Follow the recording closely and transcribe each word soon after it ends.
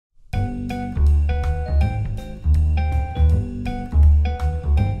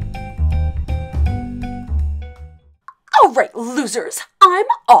Alright, losers, I'm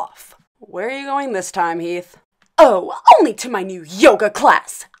off. Where are you going this time, Heath? Oh, only to my new yoga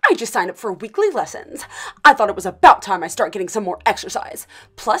class. I just signed up for weekly lessons. I thought it was about time I start getting some more exercise.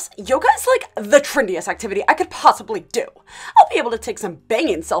 Plus, yoga is like the trendiest activity I could possibly do. I'll be able to take some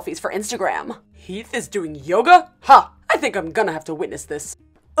banging selfies for Instagram. Heath is doing yoga? Ha! I think I'm gonna have to witness this.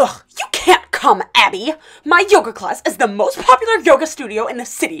 Ugh, you can't come, Abbey! My yoga class is the most popular yoga studio in the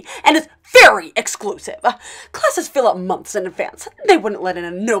city and is very exclusive. Classes fill up months in advance. They wouldn't let in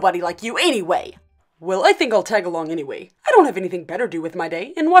a nobody like you anyway. Well, I think I'll tag along anyway. I don't have anything better to do with my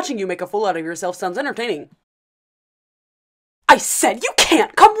day, and watching you make a fool out of yourself sounds entertaining. I said you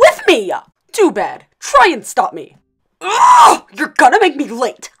can't come with me! Too bad. Try and stop me. Ugh! You're gonna make me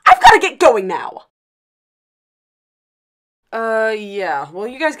late. I've gotta get going now. Yeah. Well,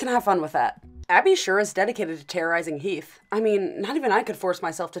 you guys can have fun with that. Abbey sure is dedicated to terrorizing Heath. I mean, not even I could force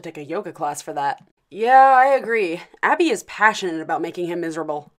myself to take a yoga class for that. Yeah, I agree. Abbey is passionate about making him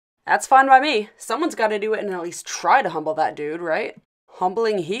miserable. That's fine by me. Someone's got to do it and at least try to humble that dude, right?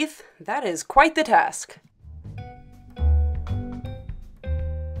 Humbling Heath? That is quite the task.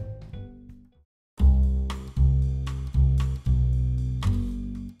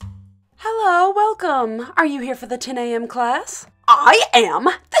 Hello, welcome. Are you here for the 10 a.m. class? I am.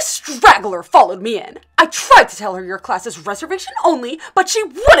 This straggler followed me in. I tried to tell her your class is reservation only, but she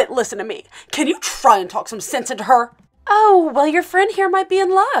wouldn't listen to me. Can you try and talk some sense into her? Oh, well, your friend here might be in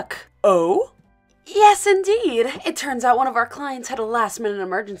luck. Oh? Yes, indeed. It turns out one of our clients had a last-minute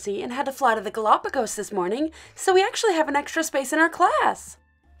emergency and had to fly to the Galapagos this morning, so we actually have an extra space in our class.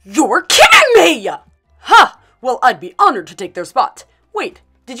 You're kidding me! Ha! Well, I'd be honored to take their spot. Wait,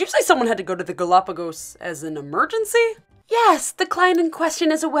 did you say someone had to go to the Galapagos as an emergency? Yes, the client in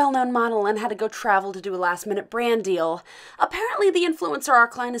question is a well-known model and had to go travel to do a last-minute brand deal. Apparently, the influencer our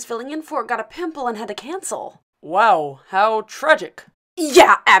client is filling in for got a pimple and had to cancel. Wow, how tragic.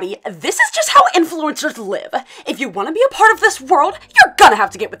 Yeah, Abbey, this is just how influencers live. If you want to be a part of this world, you're gonna have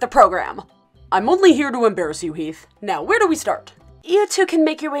to get with the program. I'm only here to embarrass you, Heath. Now, where do we start? You two can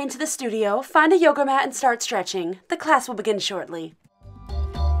make your way into the studio, find a yoga mat, and start stretching. The class will begin shortly.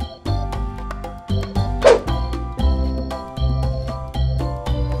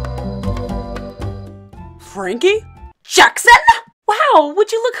 Frankie? Jackson? Wow,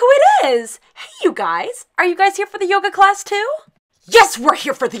 would you look who it is? Hey, you guys. Are you guys here for the yoga class too? Yes, we're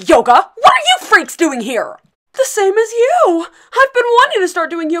here for the yoga. What are you freaks doing here? The same as you. I've been wanting to start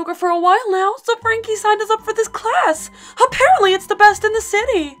doing yoga for a while now, so Frankie signed us up for this class. Apparently it's the best in the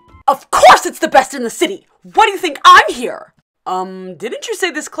city. Of course it's the best in the city. Why do you think I'm here? Didn't you say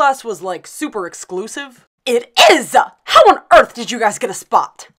this class was like super exclusive? It is! How on earth did you guys get a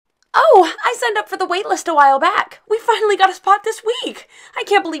spot? Oh, I signed up for the waitlist a while back. We finally got a spot this week. I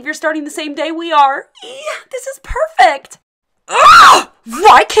can't believe you're starting the same day we are. This is perfect. Ugh!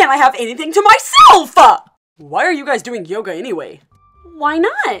 Why can't I have anything to myself? Why are you guys doing yoga anyway? Why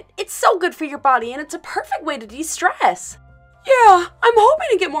not? It's so good for your body and it's a perfect way to de-stress. Yeah, I'm hoping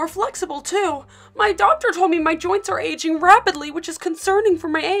to get more flexible too. My doctor told me my joints are aging rapidly, which is concerning for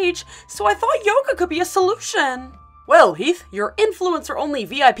my age, so I thought yoga could be a solution. Well, Heath, your influencer-only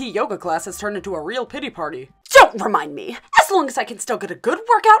VIP yoga class has turned into a real pity party. Don't remind me. As long as I can still get a good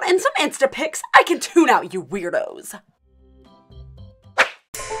workout and some Insta pics, I can tune out you weirdos.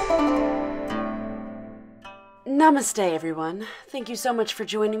 Namaste, everyone. Thank you so much for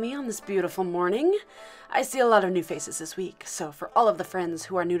joining me on this beautiful morning. I see a lot of new faces this week, so for all of the friends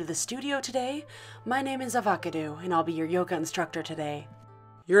who are new to the studio today, my name is Avocado, and I'll be your yoga instructor today.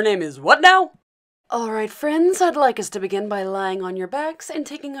 Your name is what now? Alright friends, I'd like us to begin by lying on your backs and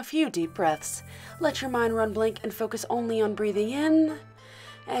taking a few deep breaths. Let your mind run blank and focus only on breathing in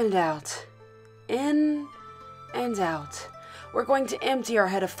and out. In and out. We're going to empty our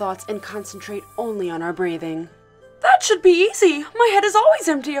head of thoughts and concentrate only on our breathing. That should be easy. My head is always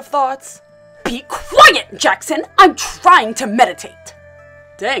empty of thoughts. Be quiet, Jackson! I'm trying to meditate!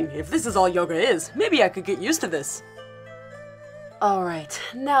 Dang, if this is all yoga is, maybe I could get used to this. Alright,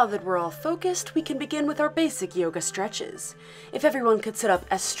 now that we're all focused, we can begin with our basic yoga stretches. If everyone could sit up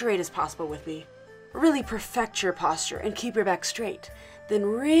as straight as possible with me. Really perfect your posture and keep your back straight. Then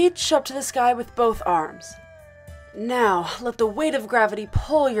reach up to the sky with both arms. Now, let the weight of gravity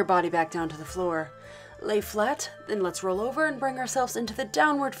pull your body back down to the floor. Lay flat, then let's roll over and bring ourselves into the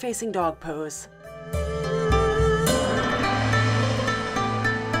downward facing dog pose.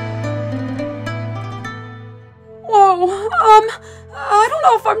 Whoa, I don't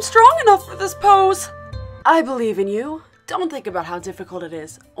know if I'm strong enough for this pose. I believe in you. Don't think about how difficult it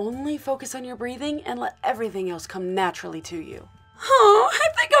is. Only focus on your breathing and let everything else come naturally to you. I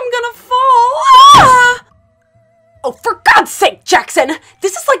think I'm gonna fall. Ah! Oh, for God's sake, Jackson!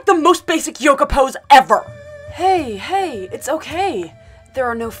 This is like the most basic yoga pose ever! Hey, it's okay. There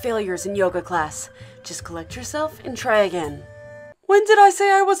are no failures in yoga class. Just collect yourself and try again. When did I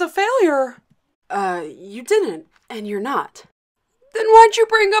say I was a failure? You didn't, and you're not. Then why'd you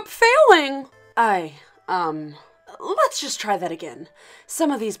bring up failing? Let's just try that again.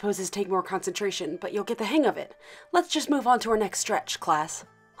 Some of these poses take more concentration, but you'll get the hang of it. Let's just move on to our next stretch, class.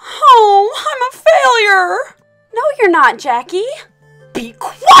 Oh, I'm a failure! No, you're not, Jackie. Be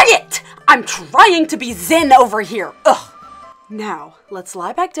quiet! I'm trying to be zen over here. Ugh. Now, let's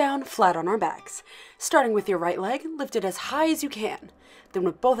lie back down, flat on our backs. Starting with your right leg, lift it as high as you can. Then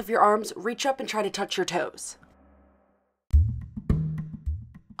with both of your arms, reach up and try to touch your toes.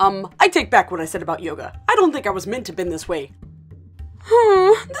 I take back what I said about yoga. I don't think I was meant to bend this way.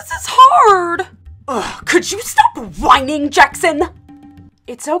 This is hard. Ugh, could you stop whining, Jackson?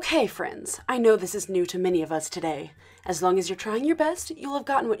 It's okay, friends. I know this is new to many of us today. As long as you're trying your best, you'll have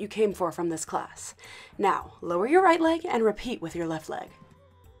gotten what you came for from this class. Now, lower your right leg and repeat with your left leg.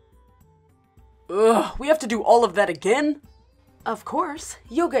 Ugh, we have to do all of that again? Of course,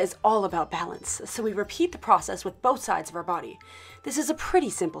 yoga is all about balance, so we repeat the process with both sides of our body. This is a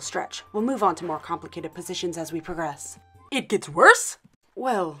pretty simple stretch. We'll move on to more complicated positions as we progress. It gets worse?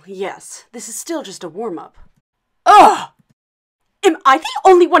 Well, yes, this is still just a warm-up. Ugh! Am I the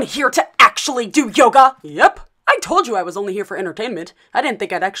only one here to actually do yoga? Yep. I told you I was only here for entertainment. I didn't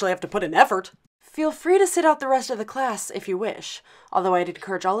think I'd actually have to put in effort. Feel free to sit out the rest of the class if you wish, although I'd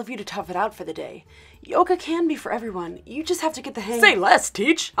encourage all of you to tough it out for the day. Yoga can be for everyone. You just have to get the hang. Say less,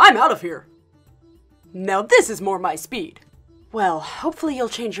 Teach. I'm out of here. Now this is more my speed. Well, hopefully you'll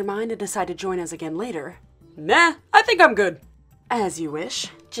change your mind and decide to join us again later. Nah, I think I'm good. As you wish.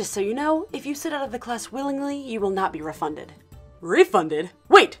 Just so you know, if you sit out of the class willingly, you will not be refunded. Refunded?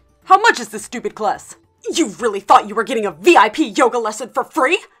 Wait, how much is this stupid class? You really thought you were getting a VIP yoga lesson for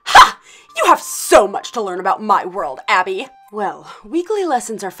free? Ha! You have so much to learn about my world, Abbey. Well, weekly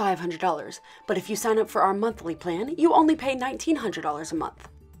lessons are $500, but if you sign up for our monthly plan, you only pay $1,900 a month.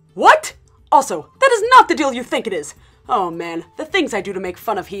 What? Also, that is not the deal you think it is. Oh man, the things I do to make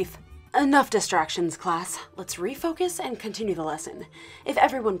fun of Heath. Enough distractions, class. Let's refocus and continue the lesson. If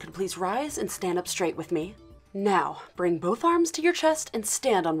everyone could please rise and stand up straight with me. Now, bring both arms to your chest and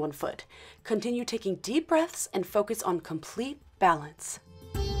stand on one foot. Continue taking deep breaths and focus on complete balance.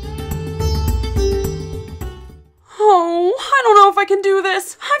 Oh, I don't know if I can do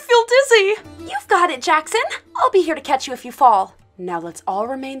this. I feel dizzy. You've got it, Jackson. I'll be here to catch you if you fall. Now let's all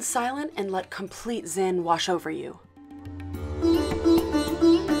remain silent and let complete zen wash over you.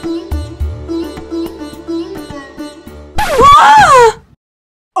 Ah!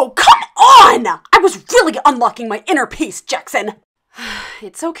 Oh, come on! I was really unlocking my inner peace, Jackson.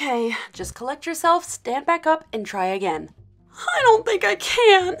 It's okay. Just collect yourself, stand back up, and try again. I don't think I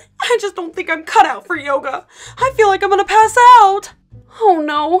can. I just don't think I'm cut out for yoga. I feel like I'm gonna pass out. Oh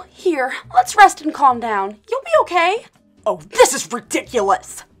no. Here, let's rest and calm down. You'll be okay. Oh, this is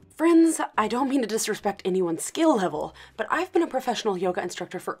ridiculous. Friends, I don't mean to disrespect anyone's skill level, but I've been a professional yoga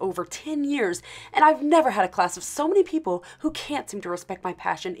instructor for over 10 years, and I've never had a class of so many people who can't seem to respect my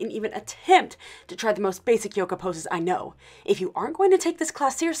passion and even attempt to try the most basic yoga poses I know. If you aren't going to take this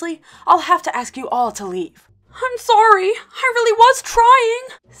class seriously, I'll have to ask you all to leave. I'm sorry. I really was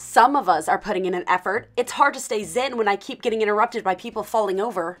trying. Some of us are putting in an effort. It's hard to stay zen when I keep getting interrupted by people falling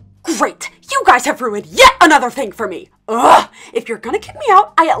over. Great! You guys have ruined yet another thing for me! Ugh! If you're gonna kick me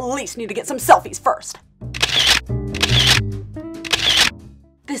out, I at least need to get some selfies first.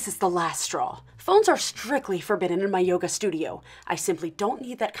 This is the last straw. Phones are strictly forbidden in my yoga studio. I simply don't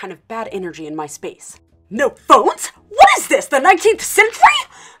need that kind of bad energy in my space. No phones? What is this, the 19th century?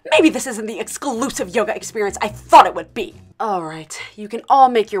 Maybe this isn't the exclusive yoga experience I thought it would be. Alright, you can all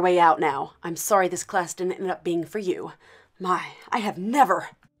make your way out now. I'm sorry this class didn't end up being for you. My, I have never...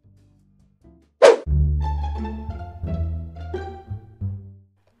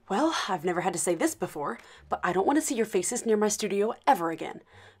 Well, I've never had to say this before, but I don't want to see your faces near my studio ever again.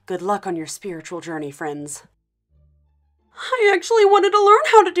 Good luck on your spiritual journey, friends. I actually wanted to learn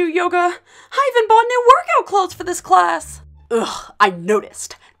how to do yoga. I even bought new workout clothes for this class. Ugh, I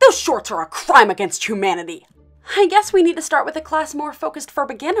noticed. Those shorts are a crime against humanity. I guess we need to start with a class more focused for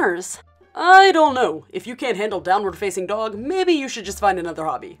beginners. I don't know. If you can't handle downward-facing dog, maybe you should just find another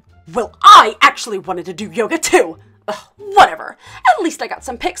hobby. Well, I actually wanted to do yoga too. Ugh, whatever. At least I got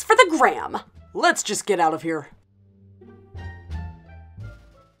some pics for the gram. Let's just get out of here.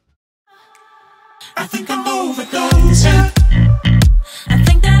 I think I'm overdosing.